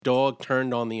Dog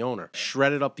turned on the owner,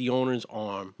 shredded up the owner's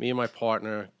arm. Me and my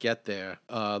partner get there.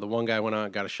 The one guy went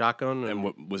out, got a shotgun. And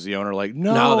what, was the owner like,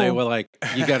 no? No, they were like,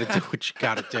 you got to do what you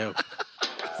got to do.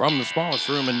 From the smallest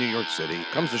room in New York City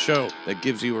comes a show that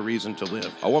gives you a reason to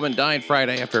live. A woman died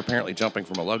Friday after apparently jumping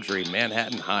from a luxury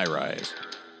Manhattan high-rise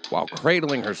while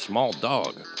cradling her small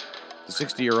dog. The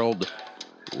 60-year-old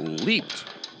leapt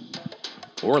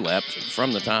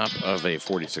from the top of a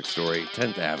 46-story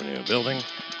 10th Avenue building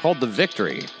called The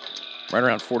Victory, right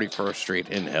around 41st Street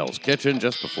in Hell's Kitchen,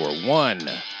 just before 1.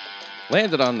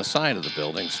 Landed on the side of the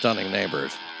building, stunning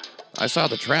neighbors. I saw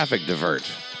the traffic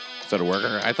divert, said a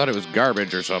worker. I thought it was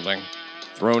garbage or something,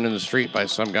 thrown in the street by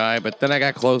some guy, but then I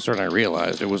got closer and I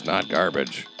realized it was not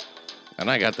garbage. And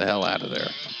I got the hell out of there.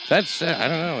 That's, I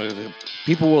don't know,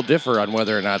 people will differ on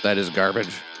whether or not that is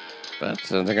garbage. But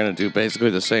they're going to do basically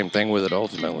the same thing with it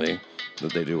ultimately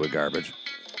that they do with garbage.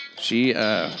 She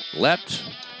leapt.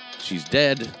 She's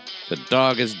dead. The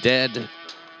dog is dead.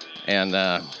 And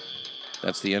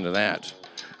that's the end of that.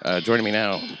 Joining me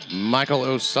now, Michael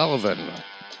O'Sullivan.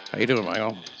 How you doing,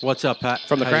 Michael? What's up, Pat?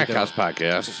 From the Craic House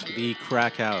Podcast. The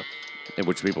Craic House. In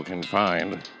which people can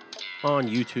find on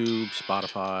YouTube,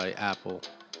 Spotify, Apple,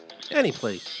 any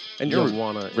place. And you'll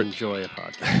want to enjoy a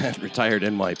podcast. Retired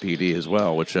NYPD as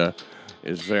well, which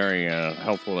is very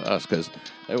helpful to us because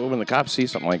when the cops see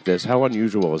something like this, how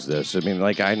unusual is this? I mean,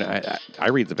 like I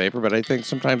read the paper, but I think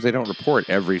sometimes they don't report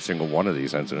every single one of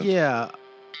these incidents. Yeah.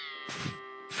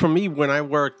 For me, when I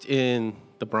worked in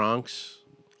the Bronx,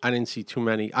 I didn't see too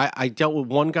many. I dealt with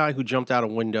one guy who jumped out a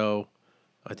window.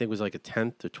 I think it was like a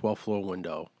 10th or 12th floor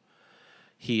window.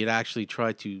 He had actually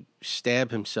tried to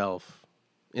stab himself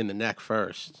in the neck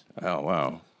first. Oh,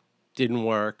 wow. Didn't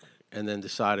work, and then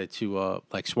decided to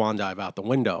swan dive out the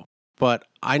window. But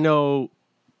I know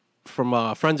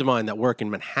from friends of mine that work in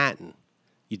Manhattan,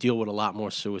 you deal with a lot more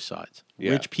suicides.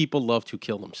 Yeah. Rich people love to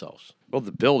kill themselves. Well,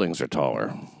 the buildings are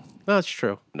taller. That's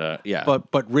true. Yeah.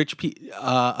 But rich people,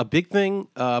 a big thing,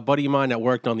 a buddy of mine that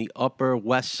worked on the Upper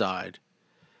West Side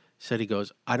said, he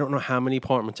goes, I don't know how many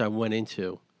apartments I went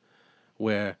into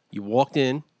where you walked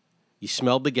in, you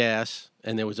smelled the gas,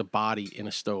 and there was a body in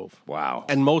a stove. Wow.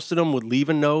 And most of them would leave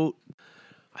a note.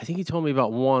 I think he told me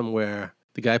about one where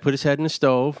the guy put his head in the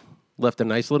stove, left a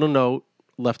nice little note,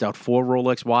 left out 4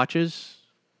 Rolex watches,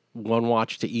 1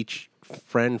 watch to each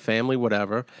friend, family,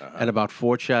 whatever, and about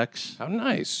 4 checks. How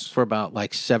nice. For about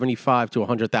like $75,000 to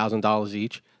 $100,000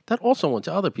 each. That also went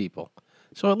to other people.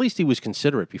 So at least he was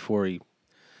considerate before he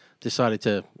decided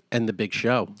to end the big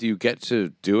show. Do you get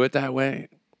to do it that way?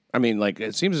 I mean, like,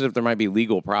 it seems as if there might be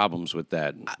legal problems with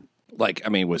that. Like, I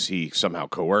mean, was he somehow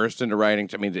coerced into writing?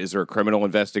 I mean, is there a criminal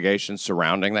investigation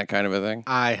surrounding that kind of a thing?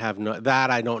 I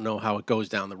don't know how it goes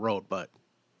down the road, but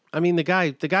I mean, the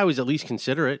guy was at least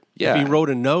considerate. Yeah. If he wrote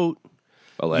a note,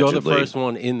 allegedly. You're the first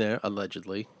one in there,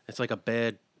 allegedly. It's like a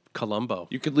bad Columbo.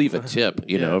 You could leave a tip,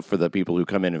 you know, for the people who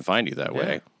come in and find you that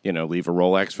way. You know, leave a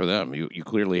Rolex for them. You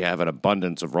clearly have an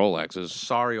abundance of Rolexes.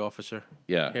 Sorry, officer.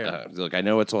 Yeah. Look, I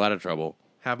know it's a lot of trouble.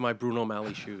 Have my Bruno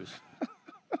Malley shoes.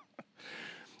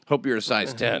 Hope you're a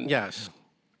size 10. Yes.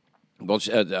 Well,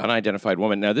 unidentified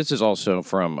woman. Now, this is also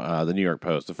from the New York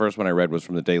Post. The first one I read was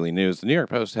from the Daily News. The New York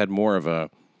Post had more of a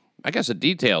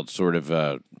detailed sort of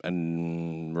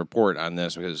report on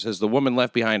this, because it says the woman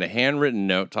left behind a handwritten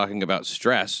note talking about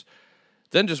stress,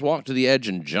 then just walked to the edge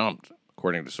and jumped,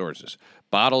 according to sources.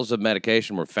 Bottles of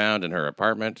medication were found in her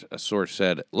apartment. A source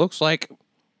said, looks like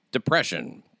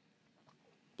depression.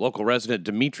 Local resident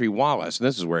Dimitri Wallace, and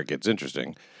this is where it gets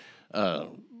interesting,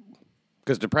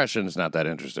 because depression is not that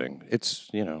interesting. It's,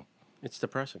 you know... It's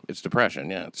depressing. It's depression,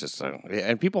 yeah. It's just,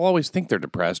 and people always think they're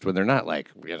depressed when they're not, like,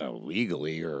 you know,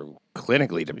 legally or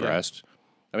clinically depressed. Yeah.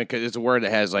 I mean, 'cause it's a word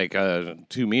that has like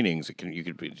 2 meanings. You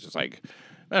could be just like,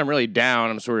 I'm really down,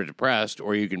 I'm sort of depressed,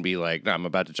 or you can be like, no, I'm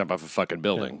about to jump off a fucking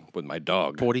building with my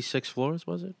dog. 46 floors,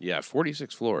 was it? Yeah,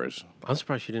 46 floors. I'm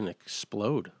surprised she didn't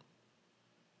explode.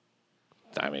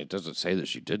 I mean, it doesn't say that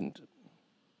she didn't.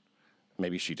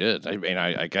 Maybe she did. I mean,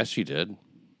 I guess she did.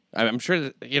 I'm sure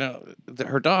that, you know,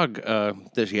 her dog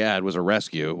that she had was a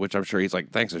rescue, which I'm sure he's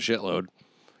like, thanks a shitload.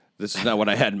 This is not what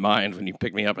I had in mind when you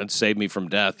picked me up and saved me from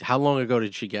death. How long ago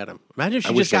did she get him? Imagine if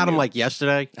she just got him like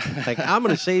yesterday. Like, I'm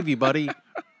going to save you, buddy.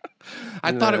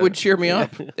 I thought it would cheer me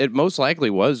up. It most likely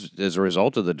was as a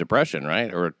result of the depression,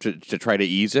 right? Or to try to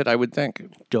ease it, I would think.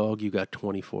 Dog, you got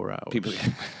 24 hours. People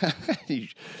you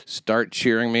start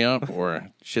cheering me up,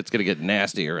 or shit's going to get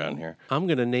nasty around here. I'm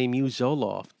going to name you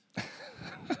Zoloft.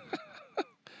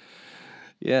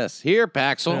 Yes, here,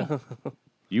 Paxil.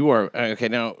 You are okay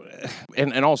now,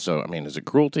 and also, I mean, is it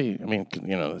cruelty? I mean,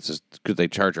 could they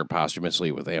charge her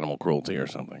posthumously with animal cruelty or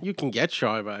something? You can get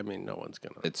charged, but I mean, no one's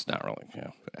gonna. It's not really.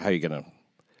 Yeah. How you gonna?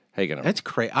 That's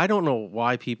crazy. I don't know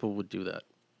why people would do that,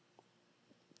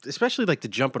 especially like the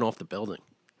jumping off the building.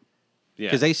 Yeah.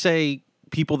 Because they say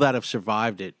people that have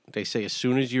survived it, they say as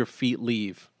soon as your feet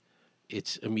leave,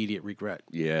 it's immediate regret.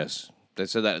 Yes. They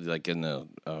said that like in the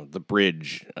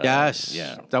bridge. Yes.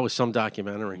 Yeah. That was some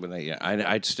documentary. When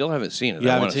I still haven't seen it. You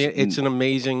haven't seen it? It's an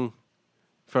amazing,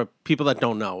 for people that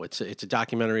don't know, it's a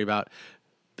documentary about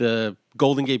the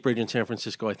Golden Gate Bridge in San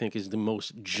Francisco. I think is the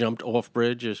most jumped off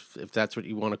bridge, if that's what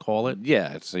you want to call it.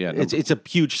 Yeah. It's a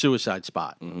huge suicide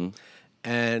spot. Mm-hmm.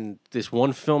 And this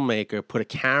one filmmaker put a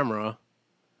camera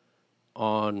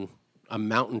on a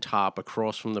mountaintop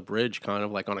across from the bridge, kind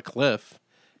of like on a cliff.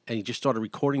 And he just started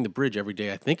recording the bridge every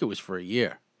day. I think it was for a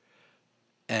year.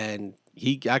 And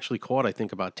he actually caught, I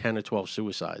think, about 10 or 12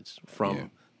 suicides from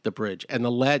the bridge. And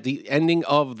the ending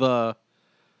of the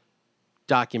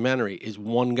documentary is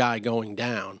one guy going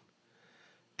down.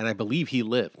 And I believe he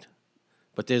lived.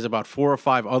 But there's about 4 or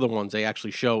 5 other ones they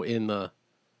actually show in the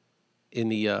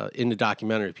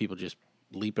documentary, people just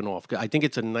leaping off. I think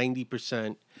it's a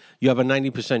 90%. You have a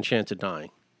 90% chance of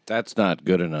dying. That's not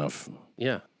good enough.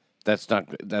 Yeah. That's not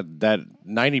that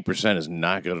 90% is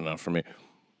not good enough for me.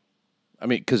 I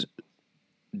mean, because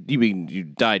you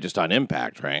die just on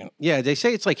impact, right? Yeah, they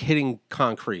say it's like hitting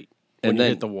concrete when you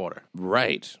hit the water.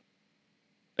 Right.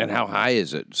 And how high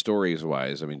is it, stories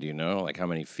wise? I mean, do you know like how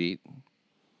many feet?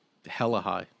 Hella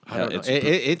high. I don't know.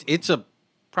 It's a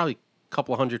probably a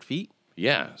couple of 100 feet.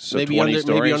 Yeah, so maybe 20 under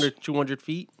stories. Maybe under 200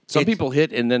 feet. Some people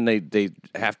hit and then they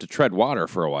have to tread water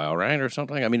for a while, right, or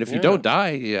something. I mean, if you don't die,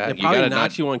 it probably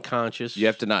knocks you unconscious. You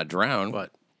have to not drown.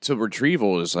 But so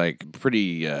retrieval is like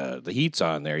pretty. The heat's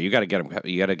on there. You got to get them.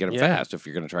 You got to get them fast if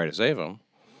you're going to try to save them.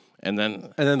 And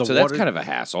then that's kind of a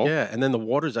hassle. Yeah, and then the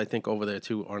waters I think over there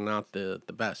too are not the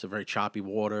best. They're very choppy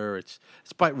water. It's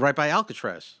right by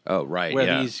Alcatraz. Oh right,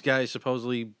 where these guys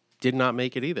supposedly did not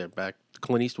make it either. Back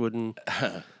Clint Eastwood and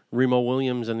Remo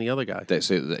Williams and the other guy. They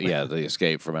say they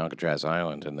escaped from Alcatraz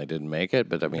Island and they didn't make it.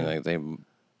 But I mean, they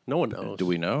no one knows. Do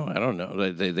we know? I don't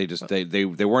know. They just they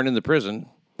weren't in the prison.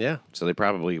 Yeah, so they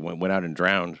probably went out and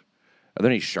drowned. Are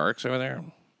there any sharks over there?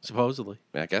 Supposedly.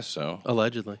 I guess so.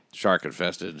 Allegedly. Shark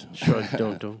infested. Shark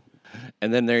don't.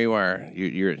 And then there you are.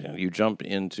 You jump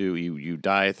into you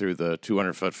die through the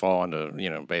 200-foot fall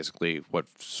into basically what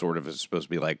sort of is supposed to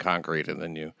be like concrete, and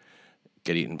then you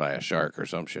get eaten by a shark or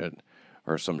some shit,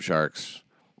 or some sharks,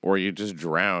 or you just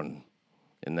drown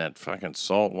in that fucking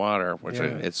salt water.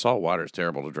 It's salt water is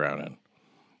terrible to drown in.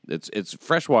 It's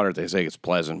fresh water. They say it's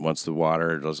pleasant once the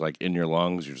water goes like in your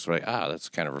lungs. You're just like, that's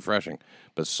kind of refreshing.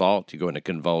 But salt, you go into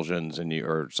convulsions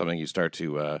or something. You start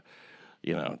to,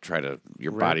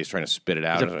 your body's trying to spit it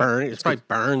out. It probably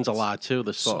burns a lot too.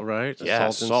 The salt, right?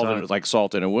 The salt like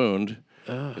salt in a wound.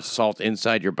 Ugh. It's salt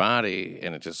inside your body,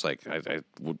 and it's just like a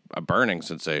burning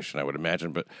sensation, I would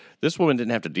imagine. But this woman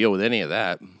didn't have to deal with any of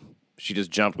that. She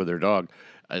just jumped with her dog.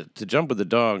 To jump with the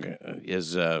dog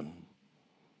is.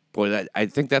 Boy, I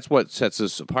think that's what sets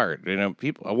us apart. A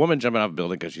woman jumping off a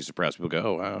building because she's suppressed, people go,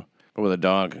 oh, wow. But with a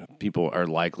dog, people are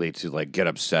likely to like get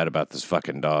upset about this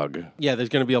fucking dog. Yeah, there's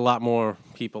going to be a lot more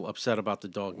people upset about the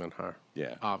dog than her.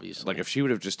 Yeah. Obviously. Like if she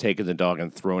would have just taken the dog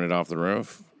and thrown it off the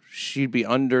roof, she'd be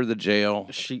under the jail.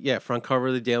 Front cover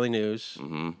of the Daily News.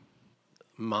 Mm-hmm.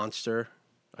 Monster,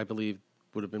 I believe,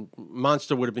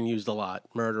 Monster would have been used a lot.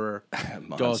 Murderer,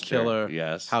 dog killer.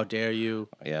 Yes. How dare you?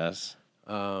 Yes.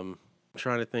 I'm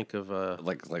trying to think of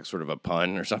like sort of a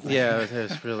pun or something. Yeah,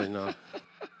 there's really no.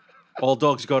 All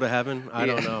dogs go to heaven. I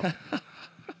don't know,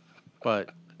 but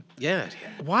yeah,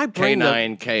 why bring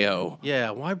K9 KO?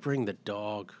 Yeah, why bring the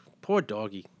dog? Poor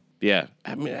doggy. Yeah,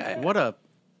 I mean, I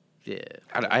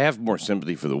have more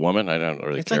sympathy for the woman. I don't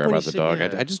really care about the dog.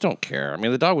 I just don't care. I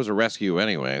mean, the dog was a rescue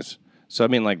anyways. So I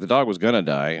mean, like the dog was gonna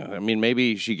die. I mean,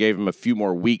 maybe she gave him a few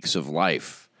more weeks of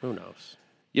life. Who knows?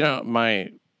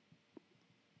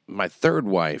 My third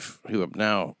wife, who I'm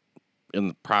now in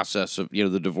the process of,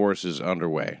 the divorce is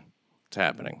underway. It's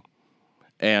happening.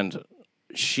 And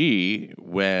she,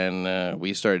 when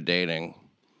we started dating,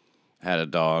 had a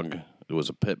dog. It was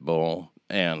a pit bull,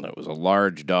 and it was a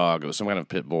large dog. It was some kind of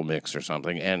pit bull mix or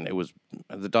something. And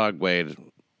the dog weighed,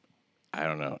 I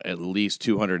don't know, at least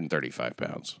 235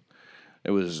 pounds.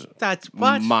 It was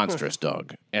a monstrous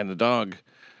dog. And the dog,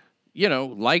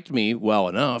 liked me well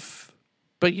enough.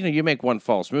 But, you make one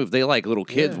false move. They like little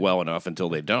kids well enough until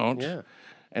they don't. Yeah.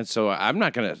 And so I'm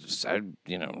not going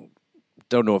to,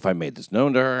 don't know if I made this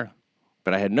known to her,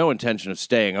 but I had no intention of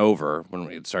staying over when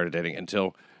we had started dating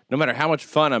until no matter how much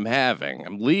fun I'm having,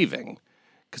 I'm leaving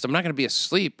because I'm not going to be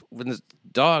asleep when this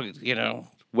dog,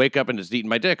 wake up and is eating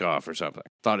my dick off or something.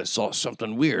 Thought I saw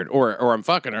something weird. Or I'm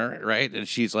fucking her, right? And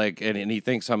she's like, and he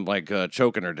thinks I'm like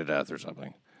choking her to death or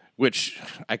something, which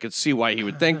I could see why he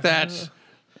would think that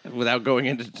without going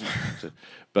into...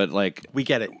 But like... We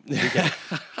get it.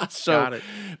 So, Got it.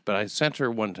 But I sent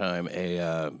her one time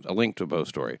a link to a Bo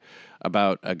story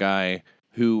about a guy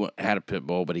who had a pit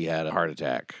bull, but he had a heart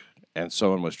attack. And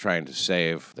someone was trying to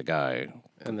save the guy.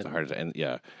 And the heart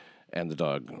attack, and the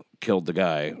dog killed the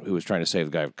guy who was trying to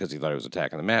save the guy because he thought he was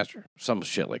attacking the master. Some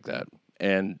shit like that.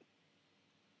 And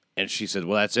she said,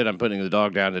 well, that's it. I'm putting the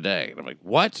dog down today. And I'm like,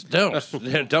 what? Don't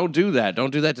do that.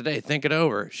 Don't do that today. Think it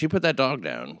over. She put that dog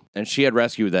down, and she had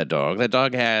rescued that dog. That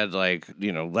dog had,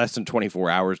 less than 24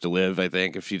 hours to live, I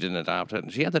think, if she didn't adopt it.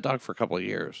 And she had that dog for a couple of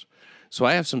years. So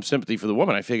I have some sympathy for the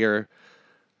woman. I figure,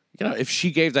 if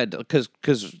she gave that, because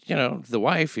the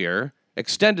wife here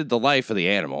extended the life of the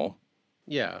animal.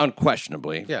 Yeah.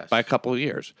 Unquestionably. Yes. By a couple of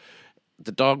years.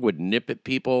 The dog would nip at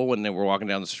people when they were walking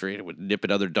down the street. It would nip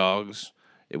at other dogs.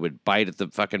 It would bite at the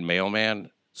fucking mailman.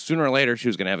 Sooner or later, she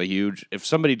was going to have if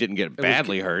somebody didn't get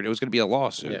badly hurt, it was going to be a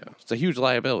lawsuit. Yeah. It's a huge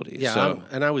liability. Yeah, so.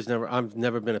 I've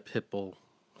never been a pit bull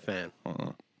fan.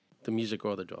 The music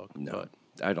or the dog. No. But.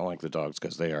 I don't like the dogs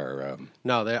because they are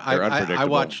they're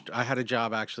unpredictable. I had a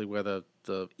job actually where the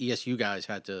ESU guys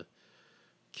had to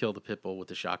kill the pit bull with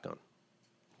the shotgun.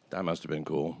 That must have been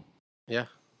cool. Yeah.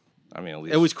 I mean, at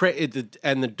least. It was crazy.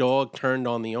 And the dog turned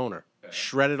on the owner.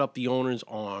 Shredded up the owner's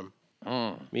arm.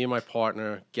 Me and my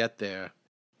partner get there.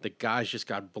 The guy's just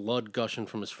got blood gushing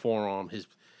from his forearm.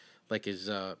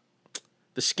 The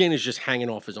skin is just hanging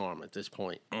off his arm at this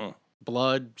point.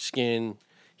 Blood, skin.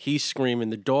 He's screaming.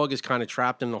 The dog is kind of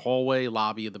trapped in the hallway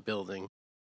lobby of the building.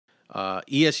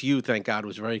 ESU, thank God,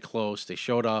 was very close. They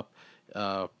showed up.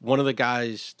 One of the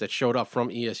guys that showed up from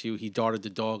ESU, he darted the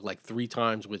dog like 3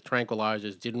 times with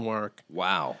tranquilizers. Didn't work.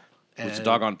 Wow. Was the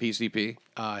dog on PCP?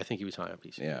 I think he was high on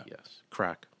PCP. Yeah. Yes.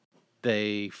 Crack.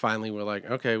 They finally were like,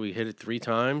 okay, we hit it 3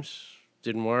 times.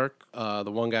 Didn't work.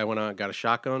 The one guy went out, got a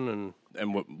shotgun,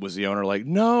 and what, was the owner like,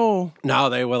 no?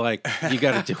 No, they were like, you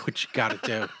got to do what you got to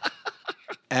do.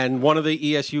 And one of the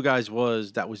ESU guys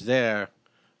was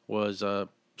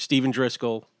Stephen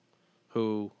Driscoll,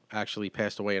 who actually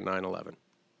passed away in 9/11.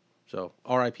 So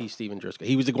R.I.P. Stephen Driscoll.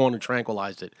 He was the one who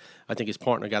tranquilized it. I think his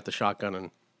partner got the shotgun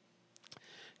and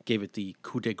gave it the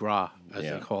coup de grace, as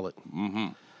they call it. Mm-hmm.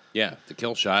 Yeah, the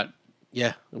kill shot.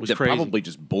 Yeah, it was that crazy. Probably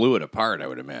just blew it apart, I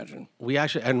would imagine. We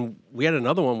had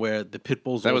another one where the pit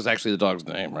bulls. That was actually the dog's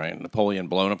name, right? Napoleon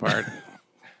blown apart.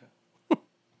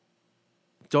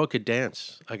 Dog could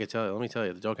dance. I could tell you. Let me tell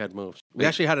you, the dog had moves. We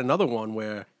actually had another one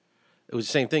where it was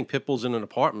the same thing. Pit bulls in an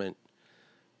apartment.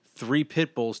 3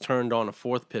 pit bulls turned on a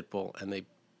 4th pit bull, and they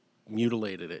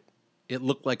mutilated it. It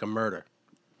looked like a murder.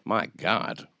 My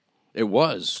God, it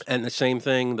was. And the same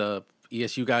thing. The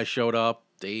ESU guys showed up.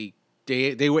 They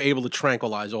were able to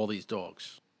tranquilize all these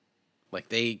dogs.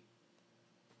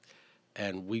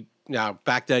 Now,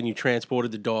 back then, you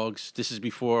transported the dogs. This is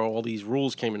before all these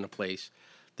rules came into place.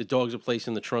 The dogs were placed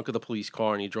in the trunk of the police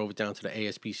car, and you drove it down to the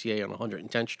ASPCA on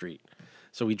 110th Street.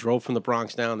 So we drove from the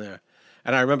Bronx down there.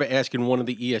 And I remember asking one of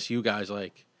the ESU guys,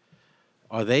 like,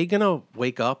 are they going to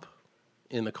wake up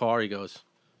in the car? He goes,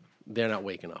 they're not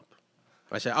waking up.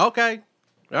 I said, okay,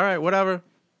 all right, whatever.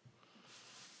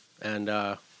 And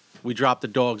we dropped the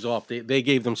dogs off. They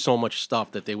gave them so much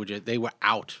stuff that they were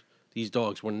out. These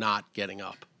dogs were not getting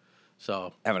up.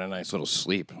 So having a nice little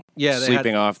sleep. Yeah,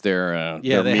 sleeping off their they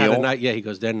meal. had a night. Yeah, he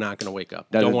goes, they're not going to wake up.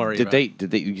 Now, Don't worry. Did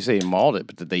they? You say they mauled it,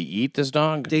 but did they eat this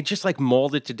dog? They just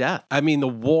mauled it to death. I mean, the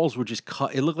walls were just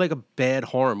cut. It looked like a bad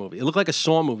horror movie. It looked like a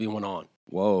Saw movie went on.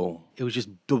 Whoa! It was just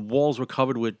the walls were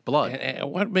covered with blood. And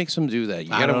what makes them do that?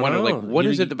 You gotta wonder, what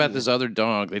is it about this other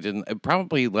dog? They didn't.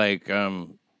 Probably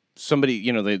somebody,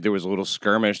 there was a little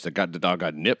skirmish the dog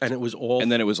got nipped, and it was all,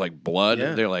 and then it was like blood.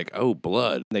 Yeah. They're like, oh,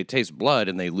 blood. And they taste blood,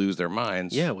 and they lose their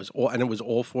minds. Yeah, it was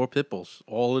all 4 pit bulls.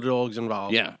 All the dogs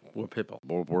involved. Yeah, were pit bulls.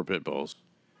 Were pit bulls.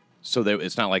 So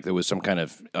it's not like there was some kind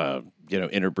of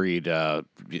interbreed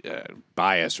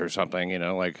bias or something.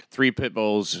 Like 3 pit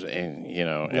bulls, and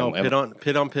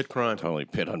pit on pit crime. Totally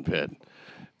pit on pit.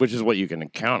 Which is what you can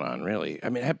count on, really. I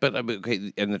mean,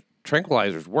 okay, and the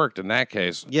tranquilizers worked in that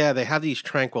case. Yeah, they have these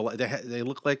they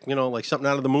look like, like something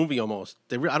out of the movie almost.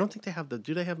 I don't think they have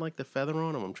do they have like the feather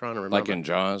on them? I'm trying to remember. Like in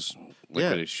Jaws? They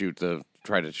try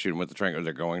to shoot them with the tranquilizer,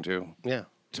 they're going to? Yeah.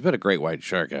 to put a great white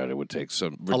shark out, it would take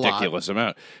some ridiculous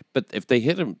amount. But if they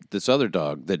hit him, this other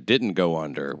dog that didn't go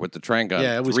under with the train gun,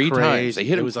 Yeah, it was 3 crazy. times. They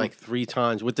hit him. It was like 3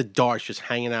 times with the darts just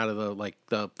hanging out of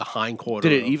the hind quarter.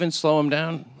 Did it even slow him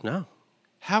down? No.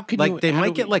 How can Like you? they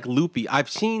might get like loopy. I've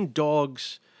seen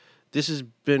dogs. This has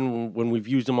been when we've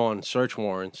used them on search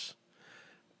warrants.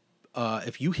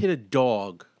 If you hit a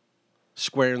dog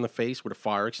square in the face with a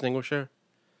fire extinguisher,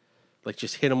 like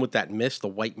just hit them with that mist, the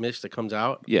white mist that comes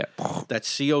out. Yeah. That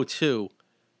CO2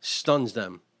 stuns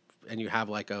them, and you have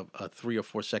like a 3 or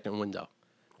 4 second window.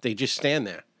 They just stand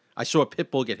there. I saw a pit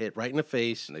bull get hit right in the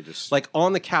face, And they just like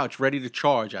on the couch, ready to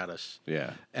charge at us.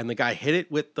 Yeah. And the guy hit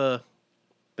it with the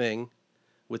thing,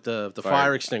 with the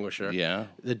fire extinguisher. Yeah.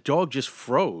 The dog just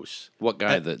froze. What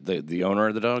guy? The owner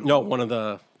of the dog? No, one of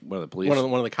the police.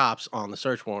 one of the cops on the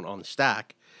search warrant on the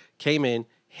stack came in,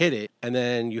 hit it, and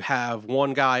then you have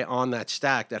one guy on that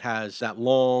stack that has that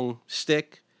long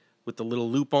stick with the little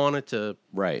loop on it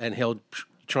and he'll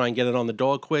try and get it on the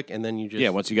dog quick, and then you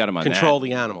just once you got him on control that.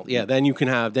 the animal. Yeah, then you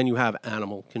have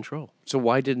animal control. So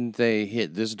why didn't they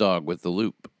hit this dog with the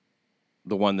loop?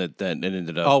 The one that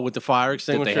ended up. Oh, with the fire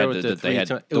extinguisher,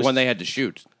 the one they had to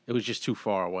shoot. It was just too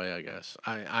far away, I guess.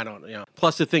 I don't,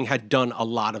 Plus, the thing had done a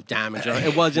lot of damage.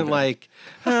 It wasn't like,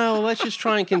 let's just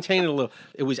try and contain it a little.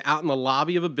 It was out in the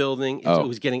lobby of a building. It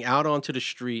was getting out onto the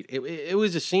street. It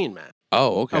was a scene, man.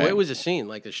 Oh, okay. Oh, it was a scene.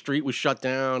 Like the street was shut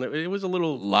down. It was a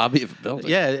little lobby of a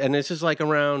building. Yeah, and this is like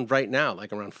around right now,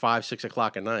 like around 5, 6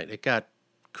 o'clock at night. It got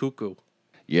cuckoo.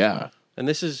 Yeah. And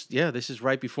this is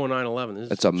right before 9/11. This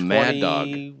is It's a mad dog.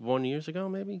 21 years ago,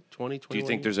 maybe 20. Do you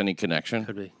think there's any connection?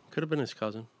 Could be. Could have been his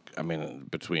cousin. I mean,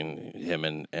 between him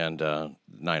and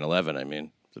 9/11. I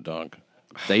mean, the dog.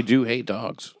 They do hate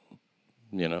dogs.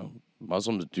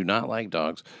 Muslims do not like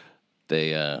dogs.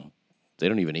 They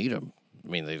don't even eat them. I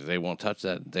mean, they won't touch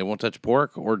that. They won't touch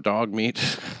pork or dog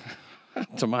meat,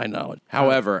 to my knowledge.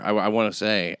 However, I want to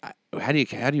say, how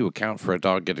do you account for a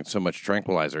dog getting so much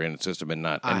tranquilizer in its system and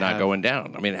not going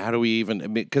down? I mean, how do we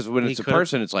even? Because when it's a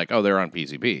person, it's like, oh, they're on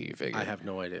PCP. You figure. I have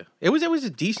no idea. It was a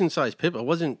decent sized pit bull. It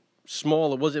wasn't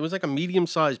small. It was like a medium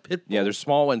sized pit bull. Yeah, there's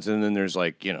small ones, and then there's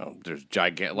there's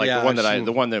gigantic, like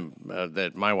the one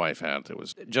that my wife had. It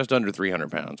was just under 300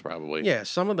 pounds, probably. Yeah,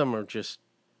 some of them are just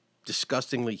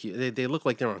disgustingly. They look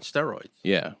like they're on steroids.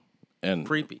 Yeah. And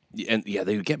creepy. And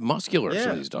they get muscular,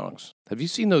 some of these dogs. Have you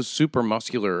seen those super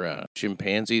muscular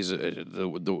chimpanzees?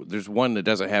 There's one that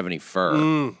doesn't have any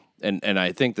fur. And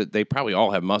I think that they probably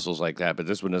all have muscles like that, but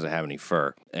this one doesn't have any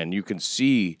fur. And you can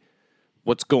see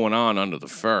what's going on under the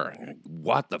fur.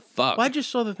 What the fuck? Well, I just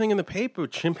saw the thing in the paper,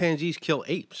 chimpanzees kill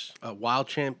apes. A wild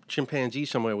chimpanzee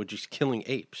somewhere was just killing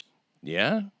apes.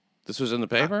 Yeah? This was in the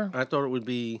paper? I thought it would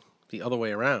be the other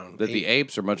way around. That the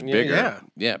apes are much bigger.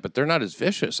 Yeah, but they're not as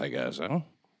vicious, I guess.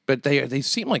 But they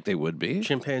seem like they would be.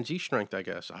 Chimpanzee strength, I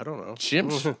guess. I don't know.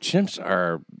 Chimps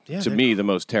are, to me, the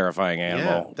most terrifying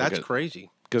animal. Yeah, that's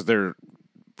crazy. Because they're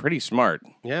pretty smart.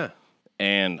 Yeah.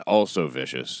 And also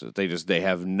vicious. They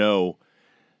have no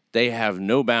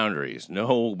boundaries,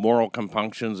 no moral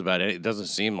compunctions about it. It doesn't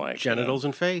seem like genitals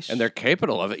and face. And they're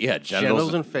capable of it. Yeah,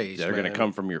 genitals and face. They're going to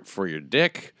come for your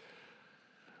dick.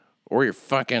 Or your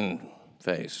fucking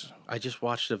face. I just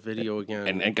watched a video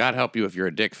again. And God help you if you're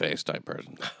a dick face type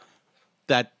person.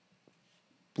 That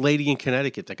lady in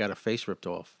Connecticut that got her face ripped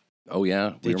off. Oh,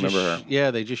 yeah? We remember her.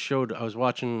 Yeah, they just showed. I was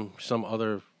watching some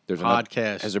other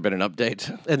podcast. Has there been an update?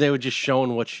 And they were just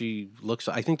showing what she looks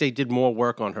like. I think they did more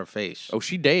work on her face. Oh,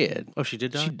 she dead. Oh, she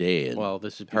did die? She dead. Well,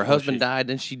 this is her husband died,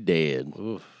 and she dead.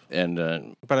 Oof. And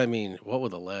but I mean, what were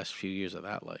the last few years of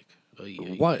that like?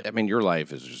 What? I mean, your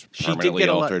life is just permanently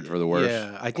altered for the worse.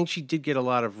 Yeah, I think she did get a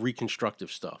lot of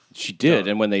reconstructive stuff. She did,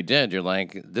 and when they did, you're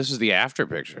like, this is the after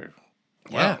picture.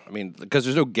 Wow. Yeah. I mean, because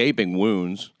there's no gaping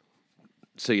wounds.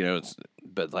 So,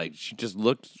 but like, she just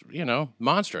looked,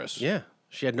 monstrous. Yeah.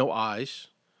 She had no eyes.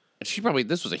 And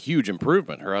this was a huge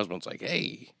improvement. Her husband's like,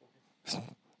 hey,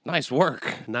 nice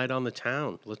work. Night on the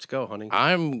town. Let's go, honey.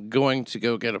 I'm going to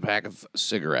go get a pack of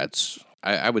cigarettes.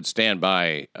 I would stand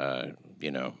by,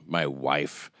 my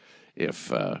wife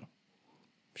if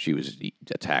she was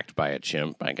attacked by a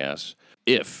chimp, I guess.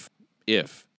 If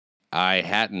I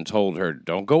hadn't told her,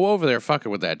 don't go over there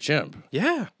fucking with that chimp.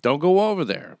 Yeah. Don't go over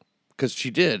there. Because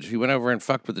she did. She went over and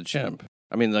fucked with the chimp.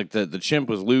 I mean, like, the chimp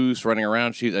was loose, running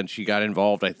around, and she got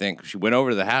involved, I think. She went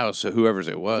over to the house, so whoever's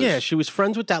it was. Yeah, she was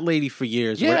friends with that lady for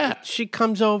years. Yeah. She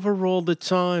comes over all the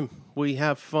time. We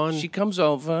have fun. She comes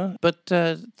over, but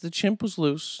the chimp was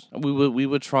loose. We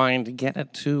were trying to get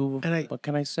it to, what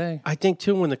can I say? I think,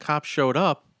 too, when the cops showed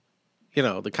up,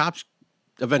 the cops,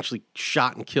 eventually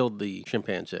shot and killed the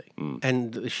chimpanzee.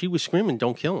 And she was screaming,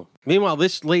 "Don't kill him." Meanwhile,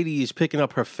 this lady is picking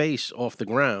up her face off the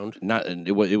ground.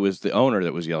 It was the owner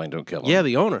that was yelling, "Don't kill him." Yeah,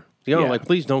 the owner. The owner, Yeah. like,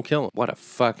 please don't kill him. What a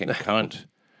fucking cunt.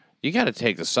 You got to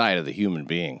take the side of the human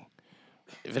being.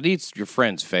 If it eats your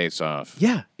friend's face off,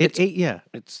 Yeah, it ate. Yeah,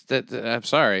 it's that. I'm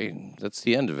sorry, that's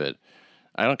the end of it.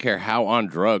 I don't care how on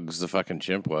drugs the fucking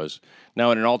chimp was.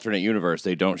 Now, in an alternate universe,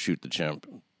 they don't shoot the chimp.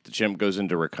 The chimp goes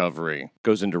into recovery,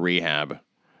 goes into rehab,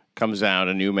 comes out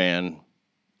a new man,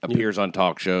 appears on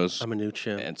talk shows. I'm a new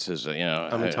chimp. And says, you know,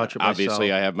 I'm in touch with obviously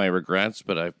myself. I have my regrets,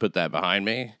 but I've put that behind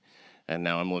me. And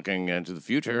now I'm looking into the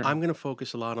future. I'm going to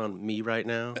focus a lot on me right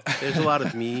now. There's a lot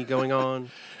of me going on.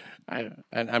 Yeah.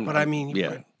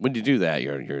 When you do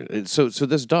that, so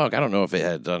this dog. I don't know if it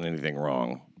had done anything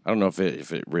wrong. I don't know if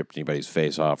it ripped anybody's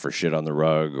face off or shit on the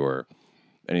rug or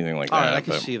anything like that. All right, I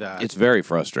can see that. It's very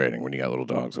frustrating when you got little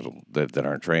dogs that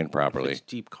aren't trained properly. It's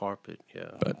deep carpet,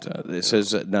 yeah. But it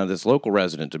says, now this local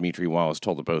resident, Dimitri Wallace,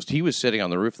 told the Post he was sitting on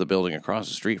the roof of the building across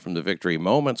the street from the Victory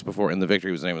moments before, and the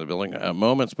Victory was the name of the building,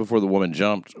 moments before the woman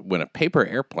jumped when a paper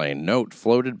airplane note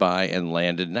floated by and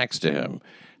landed next to him.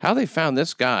 How they found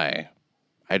this guy,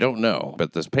 I don't know,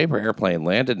 but this paper airplane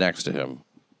landed next to him.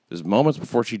 This is moments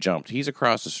before she jumped. He's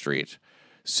across the street,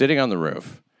 sitting on the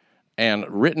roof, and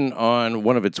written on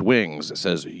one of its wings, it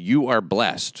says, "You are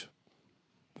blessed,"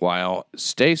 while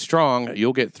 "Stay strong,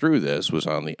 you'll get through this" was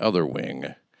on the other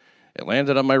wing. It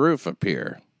landed on my roof up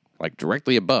here, like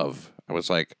directly above. I was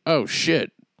like, oh,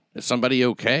 shit, is somebody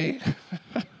okay?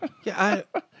 Yeah,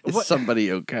 Is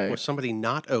somebody okay? Or somebody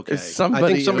not okay? Is somebody I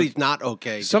think somebody's not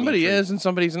okay. Somebody Dimitri. is and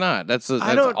somebody's not. That's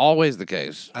don't- always the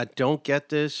case. I don't get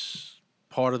this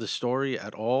part of the story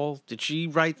at all. Did she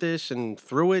write this and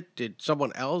threw it? Did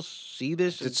someone else see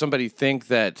this? Did somebody think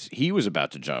that he was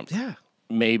about to jump? Yeah.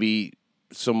 Maybe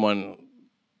someone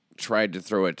tried to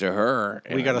throw it to her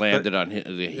and We got it a landed on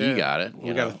him. He got it.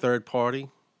 We got a third party,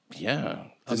 Yeah.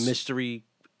 a mystery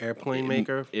airplane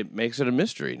maker. It makes it a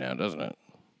mystery now, doesn't it?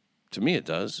 To me, it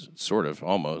does. Sort of,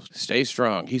 almost. Stay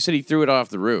strong. He said he threw it off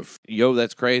the roof. Yo,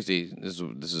 that's crazy. This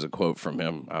is a quote from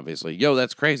him, obviously. Yo,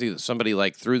 that's crazy that somebody,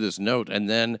 threw this note. And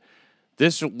then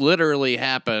this literally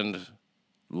happened,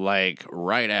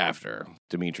 right after,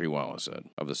 Dimitri Wallace said,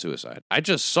 of the suicide. I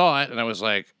just saw it, and I was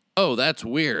like, oh, that's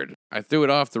weird. I threw it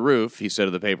off the roof, he said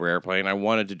of the paper airplane. I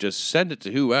wanted to just send it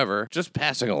to whoever, just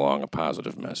passing along a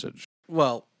positive message.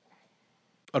 Well,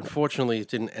 unfortunately, it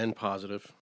didn't end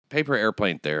positive. Paper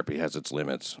airplane therapy has its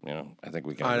limits. I think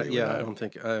we can agree with that. I don't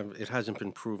think it hasn't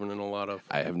been proven in a lot of.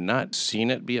 I have not seen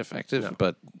it be effective,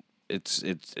 but it's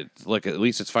look, at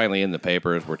least it's finally in the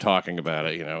papers. We're talking about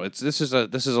it. This is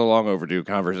a long overdue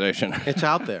conversation. It's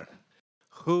out there.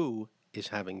 Who is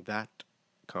having that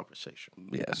conversation?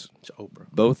 Yes, It's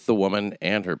Oprah. both the woman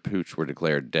and her pooch were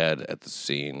declared dead at the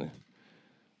scene.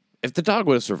 If the dog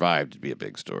would have survived, it'd be a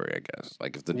big story, I guess.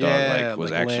 If the dog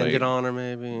was actually landed on her,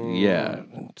 maybe. yeah,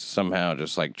 somehow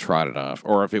just trotted off,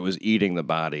 or if it was eating the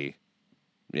body,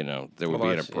 there would be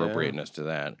an appropriateness to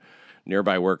that.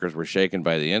 Nearby workers were shaken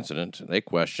by the incident. They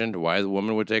questioned why the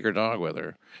woman would take her dog with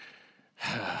her.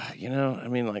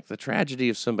 The tragedy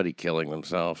of somebody killing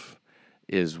themselves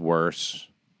is worse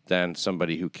than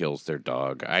somebody who kills their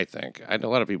dog, I think. I know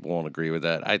a lot of people won't agree with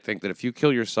that. I think that if you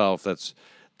kill yourself, it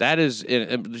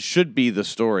should be the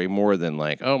story more than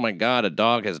oh my God, a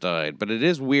dog has died. But it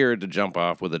is weird to jump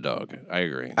off with a dog. I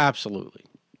agree. Absolutely.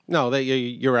 No,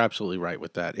 you're absolutely right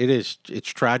with that. It's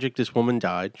tragic. This woman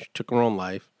died. She took her own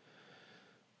life.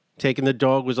 Taking the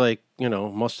dog was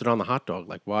mustard on the hot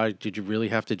dog. Why did you really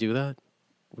have to do that?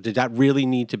 Did that really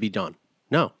need to be done?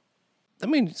 No.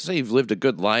 Say you've lived a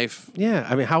good life. Yeah.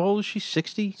 how old is she?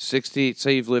 60? 60.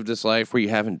 Say you've lived this life where you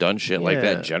haven't done shit like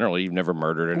that. Generally, you've never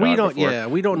murdered a dog before. Yeah,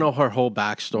 we don't know her whole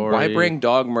backstory. Why bring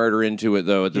dog murder into it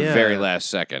though at the very last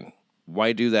second?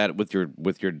 Why do that with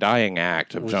your dying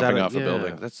act of jumping off a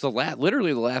building? That's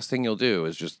literally the last thing you'll do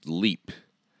is just leap.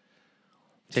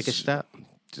 Take a step.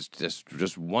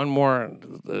 Just one more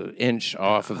inch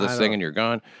off of this thing and you're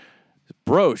gone.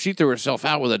 Bro, she threw herself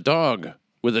out with a dog.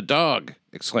 With a dog,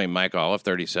 exclaimed Mike Olive,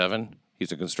 37.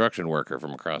 He's a construction worker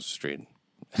from across the street.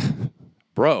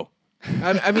 Bro.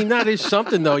 That is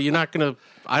something, though. You're not going to...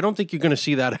 I don't think you're going to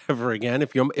see that ever again.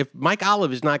 If Mike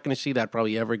Olive is not going to see that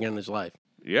probably ever again in his life.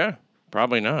 Yeah,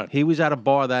 probably not. He was at a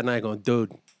bar that night going,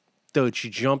 dude, she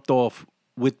jumped off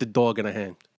with the dog in her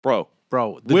hand. Bro,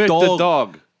 the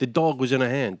dog. The dog was in her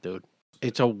hand, dude.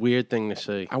 It's a weird thing to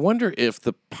say. I wonder if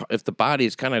the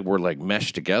bodies kind of were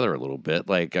meshed together a little bit.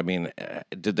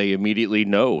 Did they immediately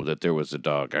know that there was a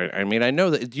dog? I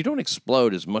know that you don't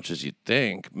explode as much as you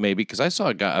think, maybe, because I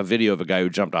saw a video of a guy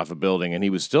who jumped off a building and he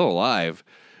was still alive,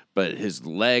 but his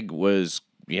leg was,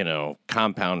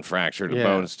 compound fractured, a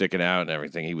bone sticking out and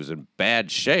everything. He was in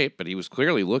bad shape, but he was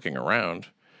clearly looking around.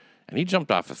 And he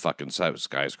jumped off a fucking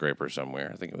skyscraper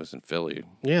somewhere. I think it was in Philly.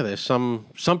 Yeah, there's some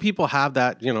people have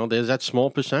that, there's that small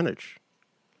percentage.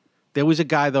 There was a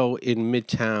guy, though, in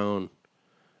Midtown.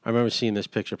 I remember seeing this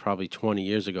picture probably 20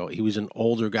 years ago. He was an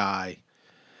older guy.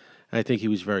 I think he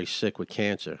was very sick with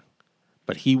cancer.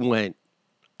 But he might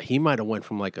have went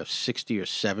from like a 60 or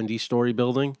 70 story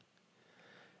building,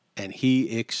 and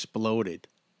he exploded.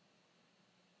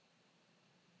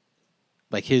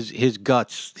 Like his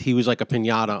guts, he was like a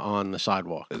piñata on the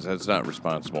sidewalk. That's not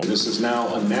responsible. This is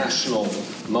now a national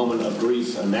moment of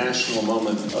grief, a national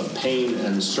moment of pain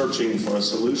and searching for a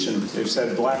solution. They've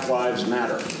said Black Lives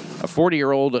Matter. A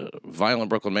 40-year-old violent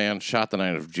Brooklyn man shot the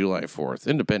night of July 4th,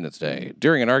 Independence Day,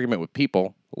 during an argument with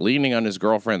people leaning on his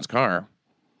girlfriend's car,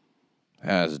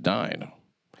 has died.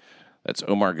 That's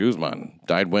Omar Guzman,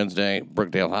 died Wednesday,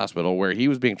 Brookdale Hospital, where he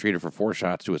was being treated for 4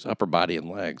 shots to his upper body and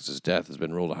legs. His death has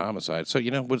been ruled a homicide. So,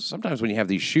 sometimes when you have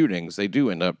these shootings, they do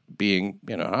end up being,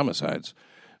 homicides.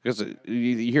 Because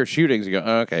you hear shootings, you go,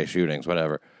 oh, okay, shootings,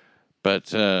 whatever.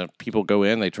 But people go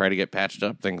in, they try to get patched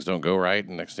up, things don't go right,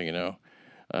 and next thing you know,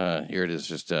 here it is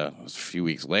just a few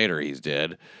weeks later, he's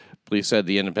dead. Police said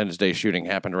the Independence Day shooting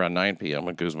happened around 9 p.m.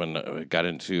 when Guzman got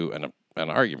into an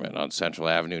argument on Central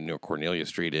Avenue near Cornelia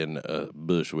Street in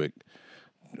Bushwick.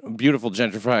 Beautiful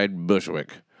gentrified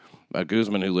Bushwick.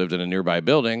 Guzman, who lived in a nearby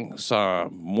building, saw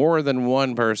more than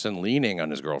one person leaning on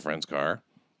his girlfriend's car.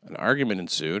 An argument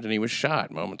ensued, and he was shot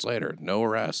moments later. No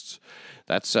arrests.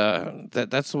 That's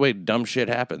the way dumb shit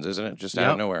happens, isn't it? Just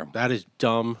out of nowhere. That is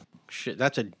dumb shit.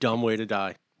 That's a dumb way to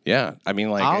die. Yeah, I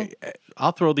mean, like...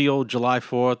 I'll throw the old July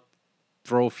 4th,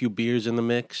 throw a few beers in the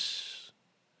mix,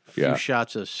 a few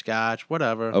shots of scotch,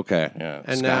 whatever. Okay, yeah.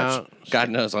 And scotch. now... God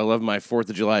knows, I love my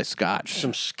 4th of July scotch.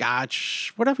 Some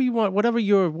scotch, whatever you want, what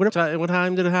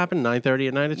time did it happen? 9:30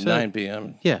 at night, it said? 9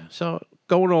 p.m. Yeah, so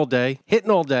going all day,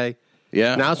 hitting all day.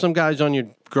 Yeah. Now some guy's on your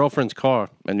girlfriend's car.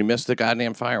 And you missed the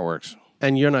goddamn fireworks.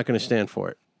 And you're not going to stand for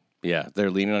it. Yeah, they're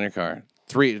leaning on your car.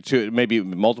 2, maybe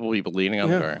multiple people leaning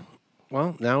on the car.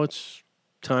 Well, now it's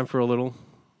time for a little,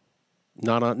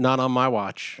 not on my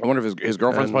watch. I wonder if his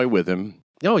girlfriend's probably with him.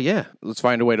 Oh, yeah. Let's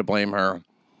find a way to blame her.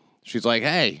 She's like,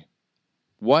 hey,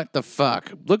 what the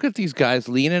fuck? Look at these guys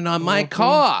leaning on my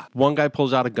car. One guy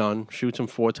pulls out a gun, shoots him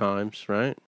 4 times,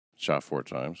 right? Shot 4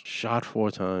 times. Shot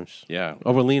 4 times. Yeah.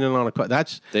 Over leaning on a car.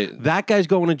 That guy's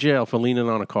going to jail for leaning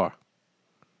on a car.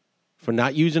 For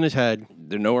not using his head.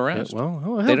 There's no arrest.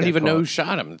 Well, they don't even know who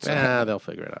shot him. They'll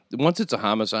figure it out. Once it's a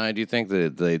homicide, do you think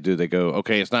that they go,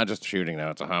 okay, it's not just a shooting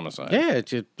now, it's a homicide? Yeah,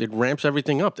 it ramps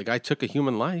everything up. The guy took a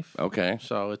human life. Okay.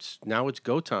 So it's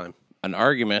go time. An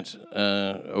argument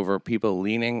over people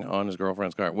leaning on his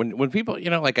girlfriend's car. When people,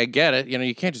 I get it.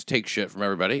 You can't just take shit from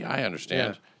everybody. I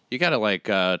understand. Yeah. You got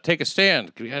to, take a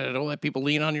stand. You got to don't let people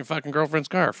lean on your fucking girlfriend's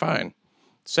car. Fine.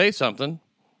 Say something.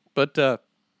 But,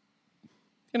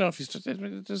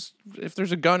 if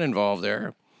there's a gun involved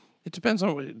there, it depends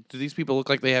on, do these people look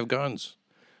like they have guns?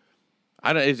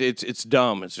 It's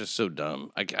dumb. It's just so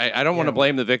dumb. I don't want to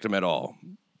blame the victim at all.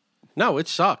 No, it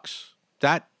sucks.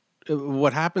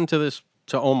 What happened to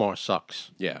Omar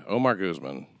sucks. Yeah, Omar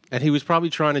Guzman. And he was probably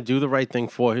trying to do the right thing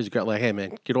for his girl. Like, hey,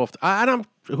 man, get off.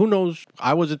 Who knows?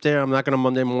 I wasn't there. I'm not going to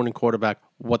Monday morning quarterback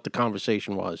what the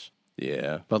conversation was.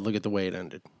 Yeah. But look at the way it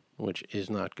ended, which is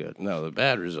not good. No, the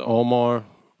bad result. Omar,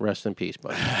 rest in peace,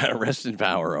 buddy. Rest in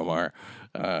power, Omar.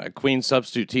 A Queen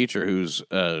substitute teacher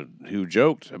who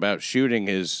joked about shooting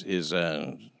his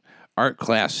art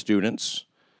class students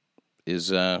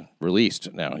is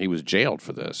released now. He was jailed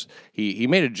for this. He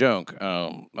made a joke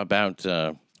about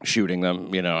shooting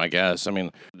them, I guess. I mean,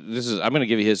 I'm going to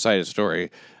give you his side of the story.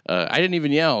 I didn't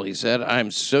even yell. He said, I'm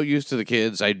so used to the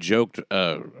kids, I joked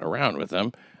around with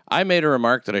them. I made a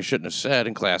remark that I shouldn't have said,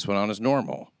 and class went on as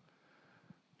normal.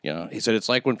 He said, it's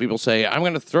like when people say, I'm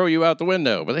going to throw you out the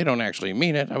window, but they don't actually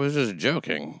mean it. I was just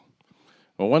joking.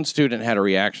 Well, one student had a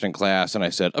reaction in class, and I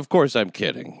said, of course I'm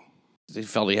kidding. He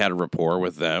felt he had a rapport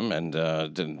with them and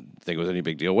didn't think it was any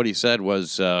big deal. What he said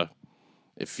was,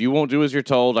 if you won't do as you're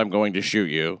told, I'm going to shoot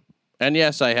you. And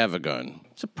yes, I have a gun.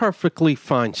 It's a perfectly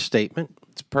fine statement.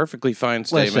 It's a perfectly fine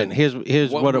statement. Listen,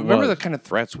 here's what it was. Remember the kind of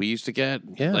threats we used to get?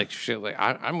 Yeah. Like shit, like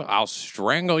I'll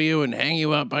strangle you and hang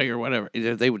you up by your whatever.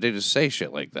 They just say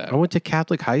shit like that. I went to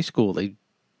Catholic high school.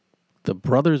 The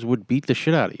brothers would beat the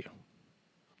shit out of you.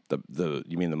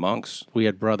 You mean the monks? We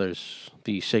had brothers,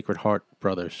 the Sacred Heart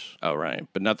brothers. Oh, right.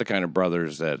 But not the kind of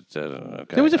brothers that...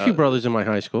 okay. There was a few brothers in my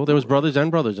high school. There was brothers and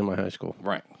brothers in my high school.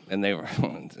 Right. And they were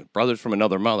brothers from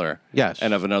another mother. Yes.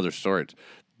 And of another sort.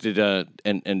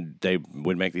 And they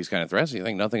would make these kind of threats. You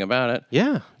think nothing about it?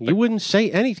 Yeah, you wouldn't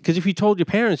say anything because if you told your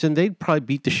parents, then they'd probably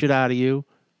beat the shit out of you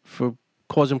for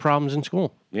causing problems in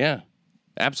school. Yeah,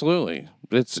 absolutely.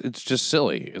 It's just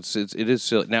silly. It is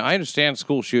silly. Now I understand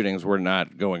school shootings were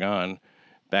not going on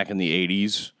back in the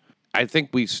 80s. I think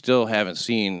we still haven't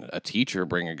seen a teacher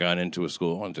bring a gun into a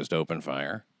school and just open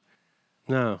fire.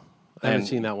 No, I haven't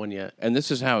seen that one yet. And this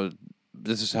is how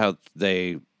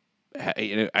they.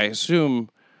 I assume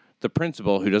the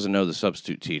principal, who doesn't know the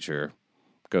substitute teacher,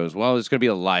 goes, well, there's going to be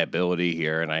a liability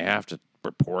here, and I have to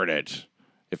report it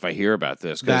if I hear about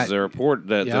this. Because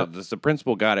the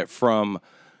principal got it from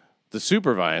the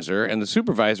supervisor, and the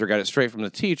supervisor got it straight from the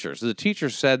teacher. So the teacher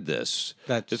said this.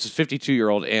 This is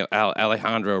 52-year-old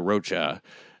Alejandro Rocha,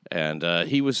 and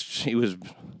he was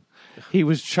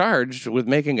charged with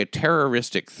making a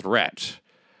terroristic threat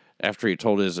after he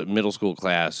told his middle school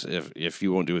class, if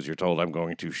you won't do as you're told, I'm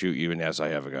going to shoot you, and yes, I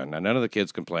have a gun. Now, none of the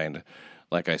kids complained,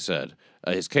 like I said.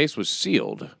 His case was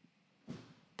sealed,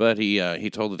 but he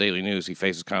told the Daily News he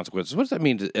faces consequences. What does that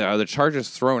mean? Are the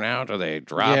charges thrown out? Are they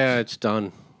dropped? Yeah, it's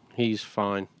done. He's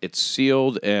fine. It's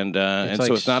sealed, and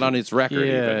so it's not on his record.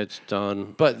 Yeah, even. it's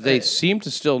done. But they seem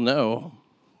to still know.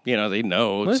 They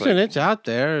know. Listen, it's out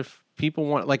there. If people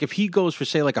want, like, if he goes for,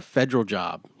 say, like a federal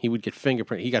job, he would get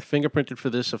fingerprinted. He got fingerprinted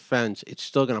for this offense. It's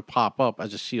still going to pop up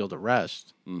as a sealed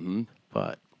arrest. Mm-hmm.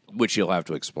 But which you'll have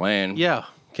to explain. Yeah.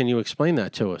 Can you explain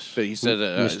that to us? But he said,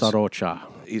 Mr. Rocha.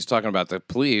 He's talking about the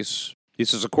police. He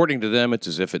says, according to them, it's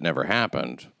as if it never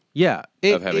happened. Yeah.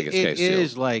 Of having his case sealed. It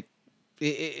is like,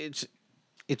 it's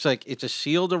like, it's a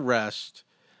sealed arrest.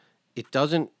 It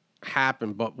doesn't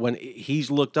happen, but when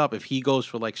he's looked up, if he goes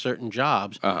for like certain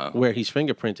jobs where he's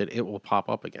fingerprinted, it will pop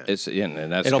up again.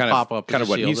 And that's It'll kind pop of up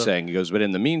what he's saying. He goes, but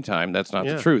in the meantime, that's not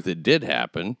the truth. It did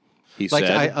happen. He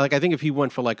said, I think if he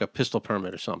went for like a pistol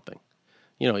permit or something,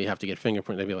 you have to get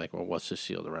fingerprinted. They'd be like, well, what's this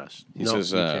sealed arrest? He no,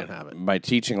 says, you can't have it. My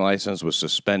teaching license was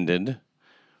suspended.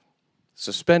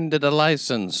 Suspended a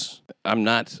license. I'm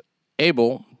not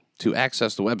able to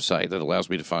access the website that allows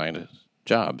me to find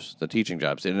jobs, the teaching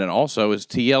jobs. And then also his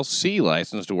TLC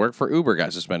license to work for Uber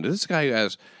got suspended. This guy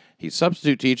he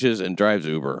substitute teaches and drives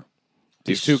Uber.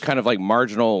 These two kind of like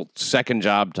marginal second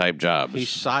job type jobs. He's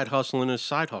side hustling his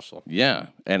side hustle. Yeah.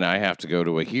 And I have to go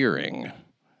to a hearing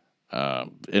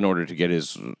in order to get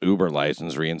his Uber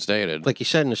license reinstated. Like he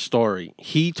said in the story,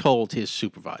 he told his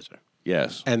supervisor.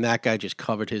 Yes. And that guy just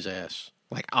covered his ass.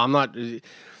 Like,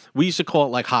 we used to call it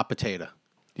like hot potato.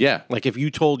 Yeah. Like if you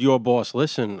told your boss,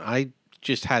 listen, I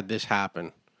just had this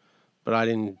happen, but I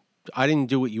didn't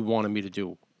do what you wanted me to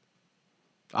do.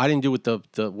 I didn't do what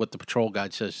the patrol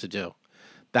guide says to do.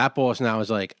 That boss now is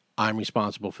like, I'm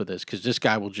responsible for this because this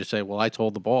guy will just say, well, I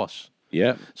told the boss.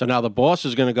 Yeah. So now the boss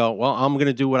is going to go, well, I'm going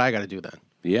to do what I got to do then.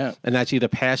 Yeah. And that's either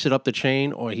pass it up the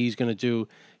chain or he's going to do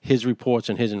his reports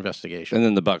and his investigation. And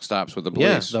then the buck stops with the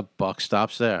police. Yeah, the buck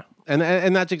stops there. And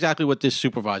that's exactly what this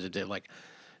supervisor did. Like,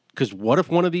 because what if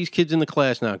one of these kids in the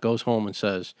class now goes home and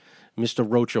says, Mr.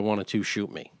 Rocha wanted to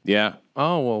shoot me? Yeah.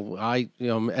 Oh, well,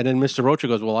 and then Mr. Rocha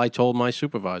goes, well, I told my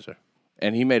supervisor.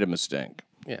 And he made a mistake.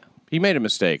 Yeah. He made a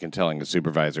mistake in telling the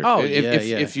supervisor. Oh,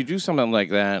 if you do something like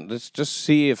that, let's just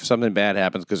see if something bad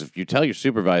happens, because if you tell your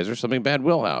supervisor, something bad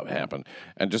will happen.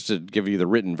 And just to give you the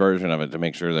written version of it to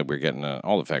make sure that we're getting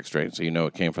all the facts straight so you know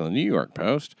it came from the New York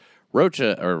Post,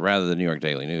 Rocha, or rather the New York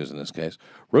Daily News in this case,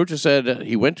 Rocha said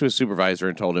he went to his supervisor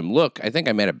and told him, look, I think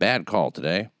I made a bad call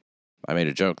today. I made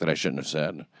a joke that I shouldn't have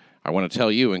said. I want to tell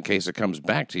you in case it comes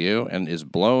back to you and is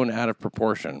blown out of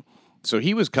proportion. So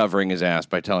he was covering his ass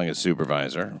by telling his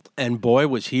supervisor. And boy,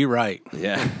 was he right.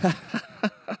 Yeah.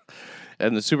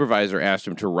 And the supervisor asked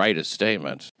him to write a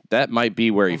statement. That might be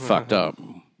where he fucked up,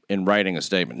 in writing a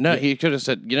statement. No, he could have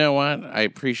said, you know what? I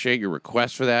appreciate your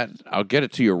request for that. I'll get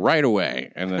it to you right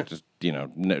away. And then just,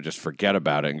 just forget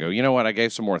about it and go, you know what? I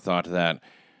gave some more thought to that.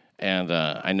 And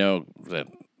I know that,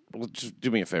 well, just do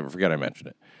me a favor. Forget I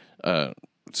mentioned it.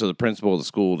 So the principal of the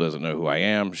school doesn't know who I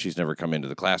am. She's never come into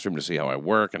the classroom to see how I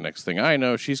work. And next thing I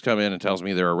know, she's come in and tells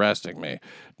me they're arresting me.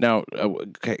 Now,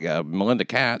 Melinda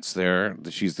Katz there,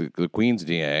 she's the Queen's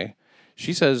DA.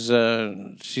 She says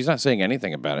she's not saying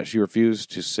anything about it. She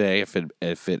refused to say if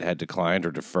it had declined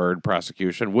or deferred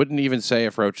prosecution. Wouldn't even say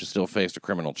if Rocha still faced a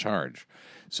criminal charge.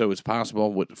 So it's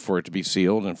possible for it to be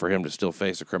sealed and for him to still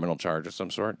face a criminal charge of some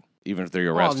sort, even if the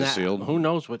arrest is sealed. Who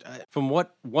knows what? From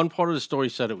what one part of the story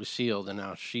said, it was sealed, and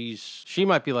now she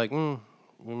might be like,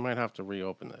 we might have to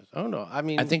reopen this. Oh no, I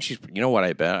mean, I think she's. You know what?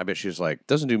 I bet she's like,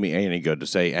 doesn't do me any good to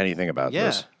say anything about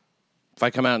this. If I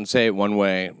come out and say it one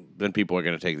way, then people are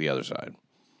going to take the other side.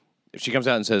 If she comes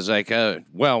out and says, like,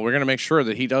 well, we're going to make sure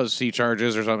that he does see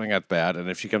charges or something, that's bad. And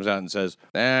if she comes out and says,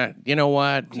 you know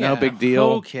what? No big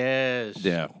deal. Who cares?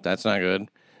 Yeah, that's not good.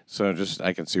 So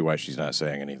I can see why she's not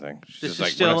saying anything. She's This just is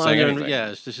like, still we're not saying under anything.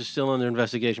 yes. This is still under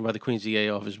investigation by the Queen's DA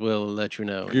office. We'll let you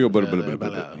know.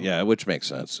 Yeah, which makes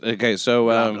sense. Okay, so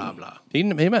Blah, blah, blah. He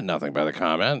meant nothing by the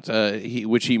comment,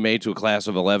 which he made to a class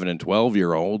of 11 and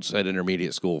 12-year-olds at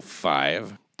Intermediate School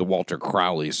 5, the Walter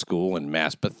Crowley School in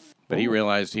Maspeth. But he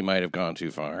realized he might have gone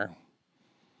too far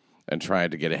and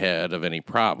tried to get ahead of any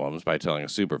problems by telling a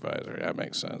supervisor. That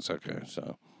makes sense. Okay,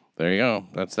 so there you go.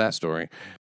 That's that story.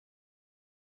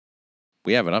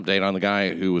 We have an update on the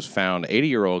guy who was found,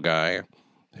 80-year-old guy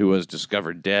who was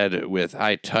discovered dead with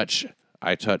I touch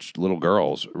little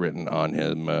girls written on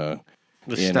him. The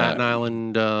Staten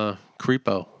Island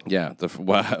creepo. Yeah, the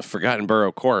Forgotten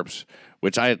Borough corpse,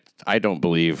 which I don't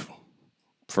believe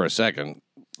for a second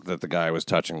that the guy was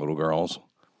touching little girls.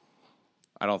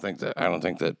 I don't think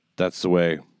that that's the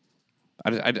way.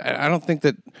 I don't think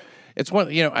that it's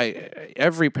one.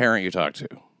 Every parent you talk to.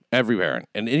 Every parent,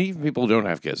 and even people who don't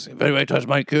have kids. If anybody touched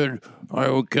my kid, I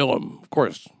would kill him. Of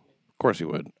course he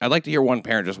would. I'd like to hear one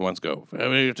parent just once go, if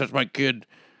anybody touched my kid,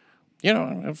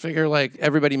 I figure like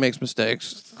everybody makes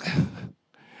mistakes.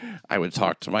 I would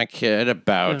talk to my kid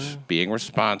about being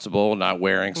responsible, not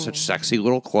wearing such sexy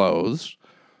little clothes.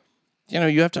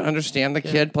 You have to understand the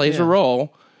kid plays a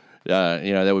role.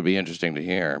 That would be interesting to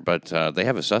hear. But they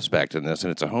have a suspect in this,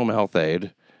 and it's a home health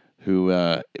aide who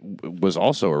was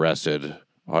also arrested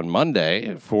on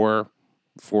Monday for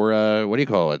what do you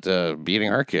call it? Beating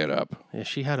her kid up. Yeah,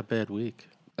 she had a bad week.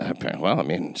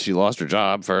 Well, she lost her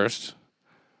job first,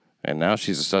 and now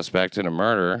she's a suspect in a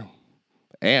murder.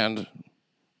 And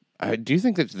do you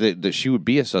think that she would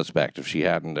be a suspect if she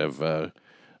hadn't have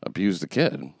abused the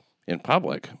kid in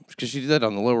public? Because she did that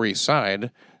on the Lower East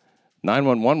Side.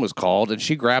 911 was called, and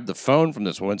she grabbed the phone from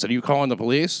this woman and said, "Are you calling the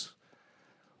police?"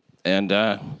 And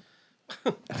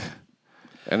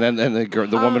and then the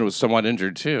woman was somewhat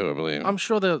injured too, I believe. I'm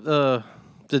sure the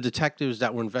detectives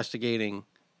that were investigating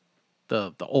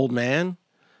the old man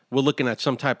were looking at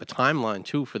some type of timeline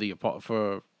too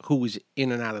for who was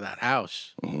in and out of that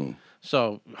house. Mm-hmm.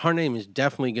 So her name is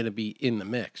definitely going to be in the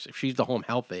mix. If she's the home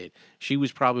health aide, she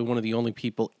was probably one of the only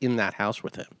people in that house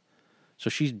with him. So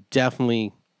she's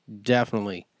definitely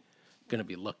going to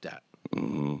be looked at.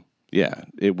 Mm-hmm. Yeah,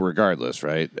 regardless,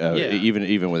 right?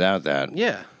 Even without that.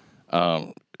 Yeah.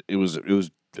 It was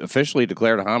officially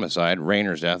declared a homicide.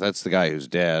 Rayner's death. That's the guy who's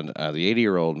dead. The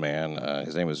 80-year-old man.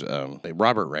 His name was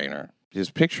Robert Rayner. His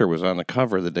picture was on the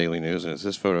cover of the Daily News, and it's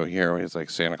this photo here. Where he's like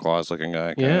Santa Claus-looking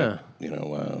guy.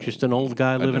 Just an old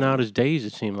guy living out his days.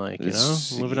 It seemed like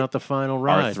living out the final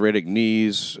ride. Arthritic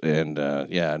knees, and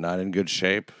not in good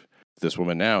shape. This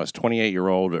woman now is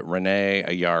 28-year-old Renee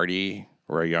Ayardi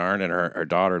or Ayarn, and her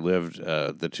daughter lived.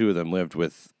 The two of them lived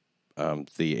with the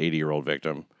 80-year-old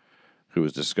victim, who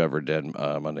was discovered dead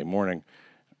Monday morning.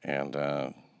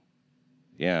 And,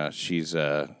 she's...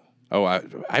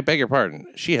 I beg your pardon.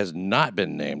 She has not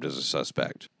been named as a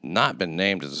suspect. Not been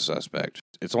named as a suspect.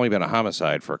 It's only been a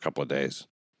homicide for a couple of days.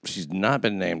 She's not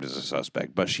been named as a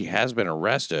suspect, but she has been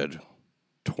arrested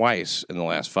twice in the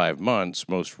last 5 months,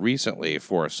 most recently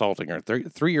for assaulting her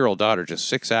 3-year-old daughter just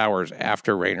 6 hours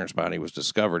after Rayner's body was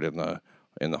discovered in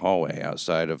the hallway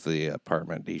outside of the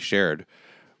apartment he shared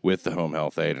with the home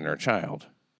health aide and her child.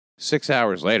 6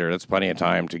 hours later, that's plenty of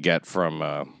time to get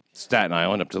from Staten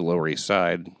Island up to the Lower East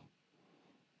Side,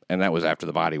 and that was after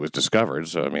the body was discovered.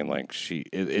 So she's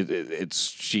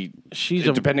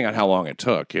depending on how long it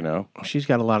took, She's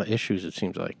got a lot of issues. It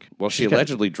seems like. Well, she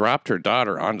allegedly dropped her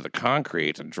daughter onto the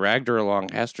concrete and dragged her along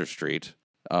Hester Street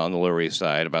on the Lower East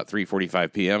Side about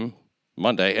 3:45 p.m.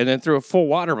 Monday, and then threw a full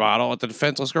water bottle at the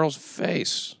defenseless girl's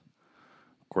face,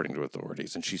 according to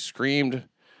authorities. And she screamed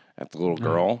at the little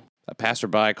girl. A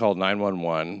passerby called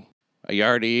 911.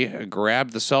 Ayardi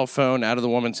grabbed the cell phone out of the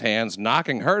woman's hands,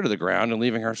 knocking her to the ground and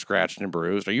leaving her scratched and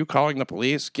bruised. "Are you calling the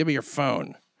police? Give me your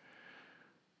phone."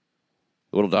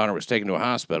 The little daughter was taken to a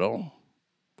hospital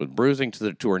with bruising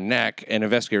to her neck, and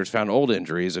investigators found old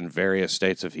injuries in various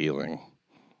states of healing,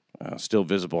 still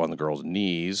visible on the girl's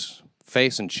knees,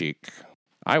 face, and cheek.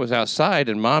 "I was outside,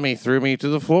 and Mommy threw me to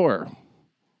the floor.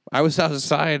 I was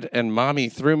outside, and Mommy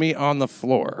threw me on the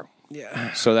floor."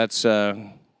 Yeah. So that's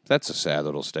a sad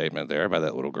little statement there by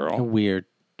that little girl. Weird.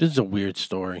 This is a weird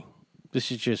story.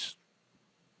 This is just...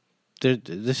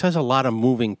 This has a lot of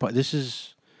moving parts. This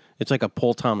is It's like a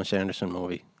Paul Thomas Anderson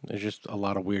movie. There's just a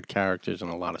lot of weird characters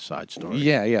and a lot of side stories.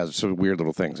 Yeah, some weird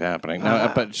little things happening.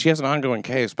 Now, but she has an ongoing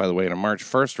case, by the way, in a March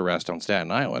 1st arrest on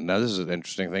Staten Island. Now, this is an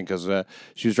interesting thing because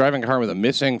she was driving a car with a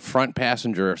missing front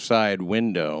passenger side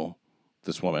window,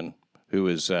 this woman, who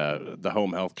is the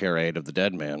home health care aide of the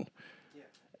dead man.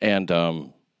 And,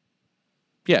 and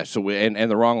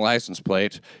the wrong license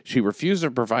plate. She refused to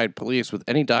provide police with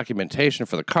any documentation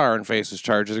for the car and faces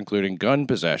charges including gun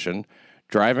possession,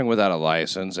 driving without a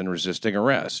license, and resisting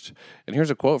arrest. And here's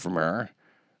a quote from her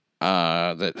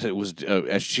that it was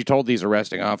as she told these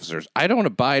arresting officers, "I don't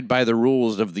abide by the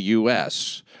rules of the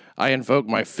U.S. I invoke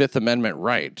my Fifth Amendment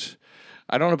right.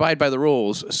 I don't abide by the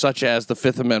rules such as the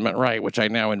Fifth Amendment right, which I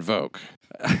now invoke."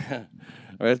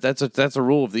 That's a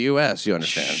rule of the U.S., you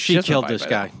understand? She killed this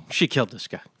guy. She killed this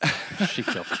guy. She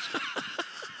killed this guy.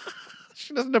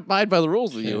 She doesn't abide by the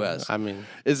rules of the U.S. I mean,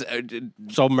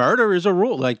 so murder is a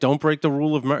rule. Like, don't break the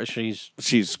rule of murder.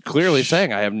 She's clearly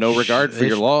saying, I have no regard for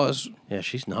your laws. Yeah,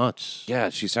 she's nuts. Yeah,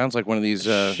 she sounds like one of these...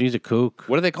 she's a kook.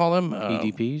 What do they call them?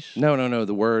 PDPs? No.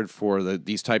 The word for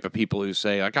these type of people who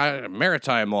say, like,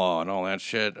 maritime law and all that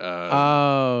shit.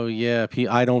 Oh, yeah.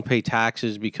 I don't pay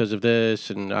taxes because of this,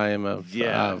 and I am a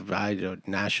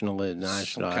national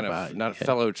kind of, not a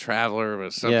fellow traveler,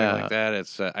 but something like that.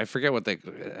 It's I forget what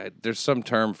there's some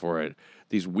term for it.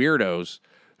 These weirdos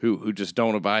who just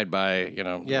don't abide by,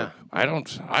 Yeah.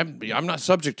 I'm not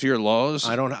subject to your laws.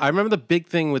 I remember the big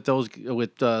thing with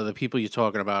the people you're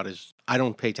talking about is I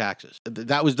don't pay taxes.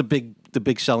 That was the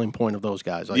big selling point of those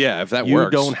guys. Like, yeah, if that you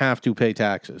works. You don't have to pay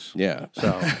taxes. Yeah.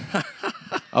 So,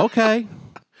 okay.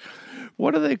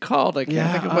 What are they called? I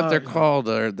can't think of what they're called.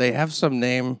 They have some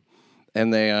name,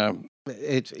 and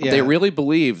they really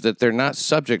believe that they're not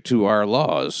subject to our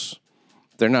laws.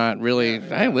 They're not really.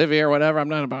 I live here, whatever. I'm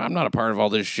not a part of all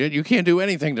this shit. You can't do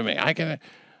anything to me. I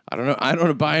don't know. I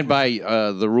don't abide by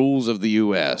the rules of the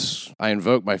U.S. I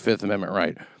invoke my Fifth Amendment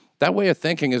right. That way of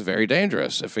thinking is very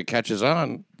dangerous. If it catches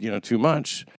on, too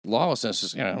much, lawlessness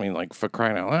is. Like for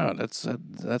crying out loud,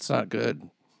 that's not good.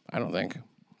 I don't think.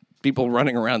 People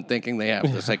running around thinking they have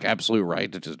this absolute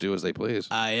right to just do as they please.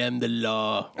 I am the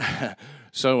law.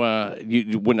 So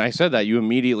when I said that, you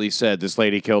immediately said this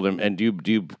lady killed him, and do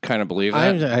you kind of believe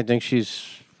that? I think she's...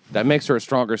 That makes her a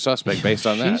stronger suspect based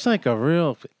on that. She's like a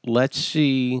real... Let's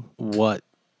see what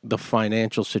the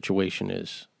financial situation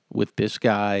is with this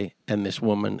guy and this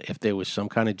woman, if there was some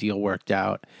kind of deal worked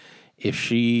out, if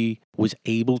she was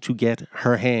able to get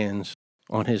her hands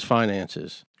on his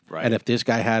finances. Right. And if this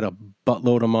guy had a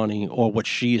buttload of money, or what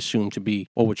she assumed to be,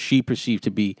 or what she perceived to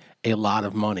be a lot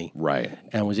of money, right,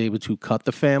 and was able to cut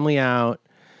the family out,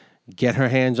 get her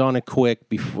hands on it quick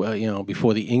before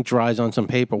the ink dries on some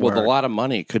paperwork. Well, a lot of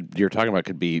money could be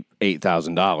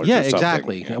 $8,000. Yeah, or something.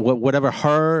 Exactly. Yeah. Whatever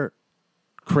her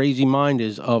crazy mind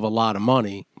is of a lot of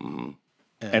money. Mm-hmm.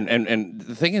 And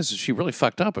the thing is, she really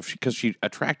fucked up because she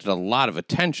attracted a lot of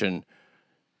attention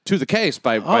to the case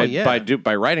by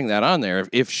writing that on there.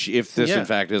 If this in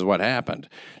fact is what happened,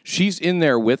 she's in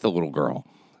there with the little girl.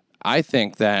 I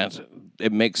think that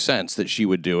it makes sense that she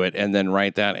would do it and then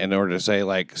write that in order to say,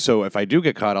 like, so if I do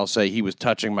get caught, I'll say he was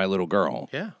touching my little girl.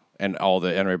 Yeah, and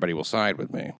everybody will side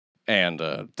with me. And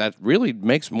that really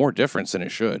makes more difference than it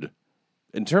should.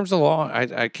 In terms of law,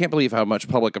 I can't believe how much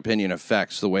public opinion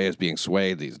affects the way it's being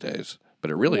swayed these days. But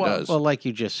it really does. Well, like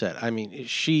you just said, I mean,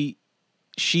 she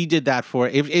did that for,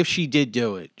 if she did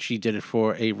do it, she did it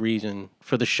for a reason,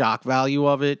 for the shock value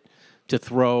of it, to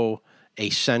throw a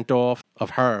scent off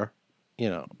of her,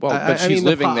 Well, but she's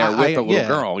living there with the little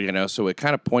girl, so it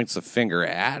kind of points the finger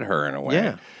at her in a way.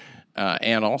 Yeah.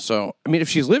 And also, I mean, if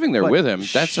she's living there with him,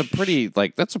 that's a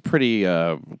pretty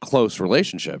close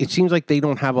relationship. It seems like they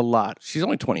don't have a lot. She's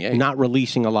only 28. Not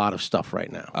releasing a lot of stuff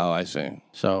right now. Oh, I see.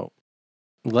 So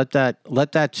let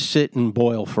that sit and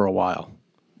boil for a while.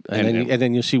 And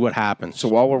then you'll see what happens.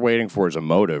 So all we're waiting for is a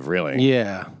motive, really.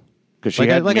 Yeah, because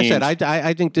I said,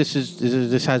 I think this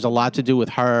has a lot to do with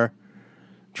her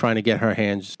trying to get her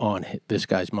hands on this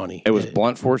guy's money. It was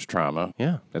blunt force trauma.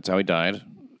 Yeah, that's how he died.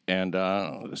 And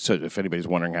so, if anybody's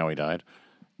wondering how he died,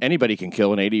 anybody can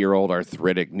kill an 80-year-old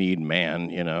arthritic kneed man.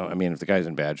 I mean, if the guy's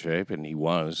in bad shape, and he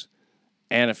was.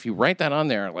 And if you write that on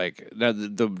there, like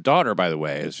the daughter, by the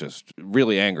way, is just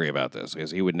really angry about this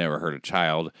because he would never hurt a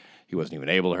child. He wasn't even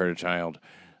able to hurt a child.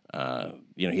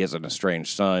 He has an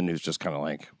estranged son who's just kind of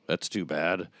like, that's too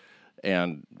bad.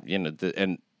 And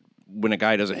and when a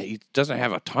guy doesn't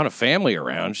have a ton of family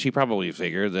around, she probably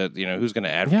figured that who's going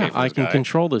to advocate for this guy. I can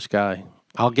control this guy.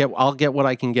 I'll get what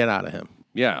I can get out of him.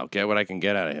 Yeah, I'll get what I can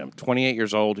get out of him. 28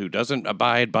 years old who doesn't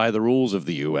abide by the rules of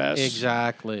the U.S.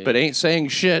 Exactly. But ain't saying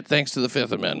shit thanks to the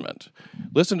Fifth Amendment.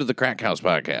 Listen to the Craic House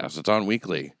Podcast. It's on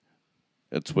weekly.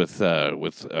 It's with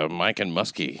Mike and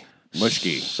Mushkie.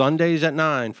 Sundays at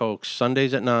 9, folks.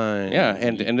 Sundays at 9. Yeah,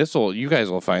 and you guys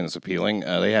will find this appealing.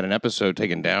 They had an episode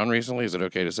taken down recently. Is it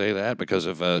okay to say that? Because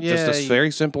of just this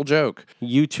very simple joke.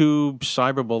 YouTube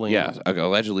cyberbullying. Yeah,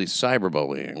 allegedly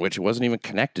cyberbullying, which wasn't even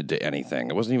connected to anything.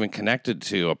 It wasn't even connected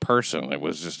to a person. It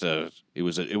was just it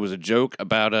was a joke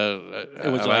about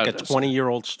It was like a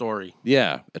 20-year-old story.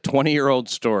 Yeah, a 20-year-old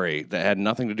story that had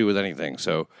nothing to do with anything.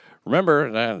 So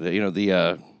remember that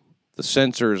the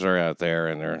censors are out there,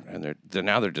 and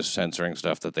they're just censoring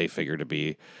stuff that they figure to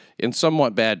be in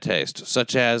somewhat bad taste,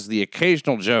 such as the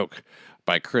occasional joke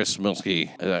by Chris Muskie.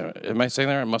 Am I saying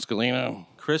that right? Muscolino?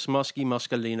 Chris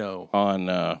Muscalino. On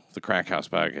the Craic House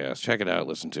Podcast. Check it out.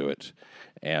 Listen to it.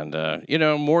 And,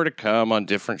 more to come on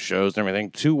different shows and everything.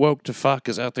 Too Woke to Fuck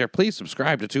is out there. Please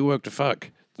subscribe to Too Woke to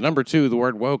Fuck. The number 2, the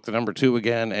word woke, the number 2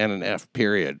 again, and an F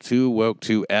period. Too Woke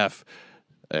to F.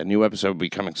 A new episode will be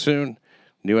coming soon.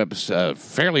 New episode,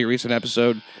 fairly recent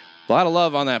episode. A lot of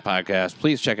love on that podcast.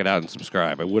 Please check it out and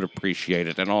subscribe. I would appreciate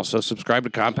it. And also subscribe to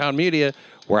Compound Media,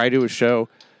 where I do a show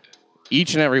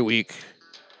each and every week.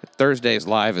 Thursdays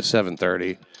live at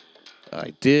 7:30.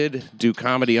 I did do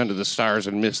Comedy Under the Stars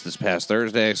and missed this past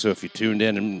Thursday, so if you tuned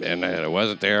in and I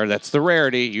wasn't there, that's the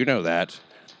rarity. You know that.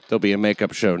 There'll be a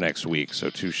makeup show next week, so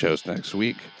 2 shows next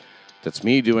week. That's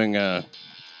me doing a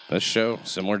show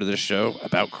similar to this show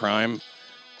about crime.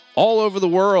 All over the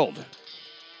world.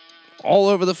 All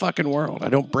over the fucking world. I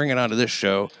don't bring it onto this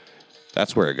show.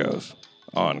 That's where it goes.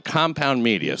 On Compound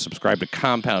Media. Subscribe to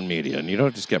Compound Media. And you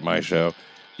don't just get my show.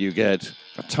 You get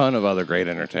a ton of other great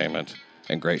entertainment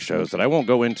and great shows that I won't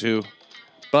go into.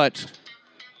 But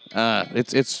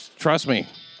it's trust me,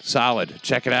 solid.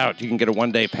 Check it out. You can get a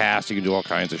 1-day pass. You can do all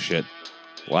kinds of shit.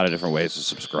 A lot of different ways to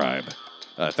subscribe.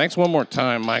 Thanks one more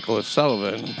time, Michael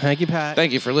Sullivan. Thank you, Pat.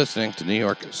 Thank you for listening to New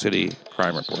York City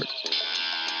Crime Report.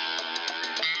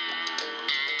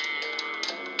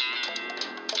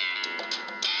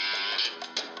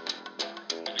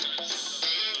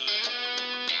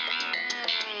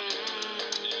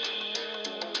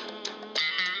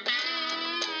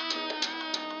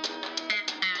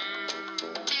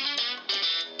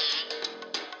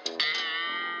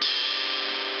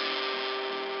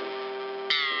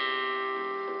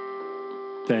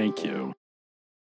 Thank you.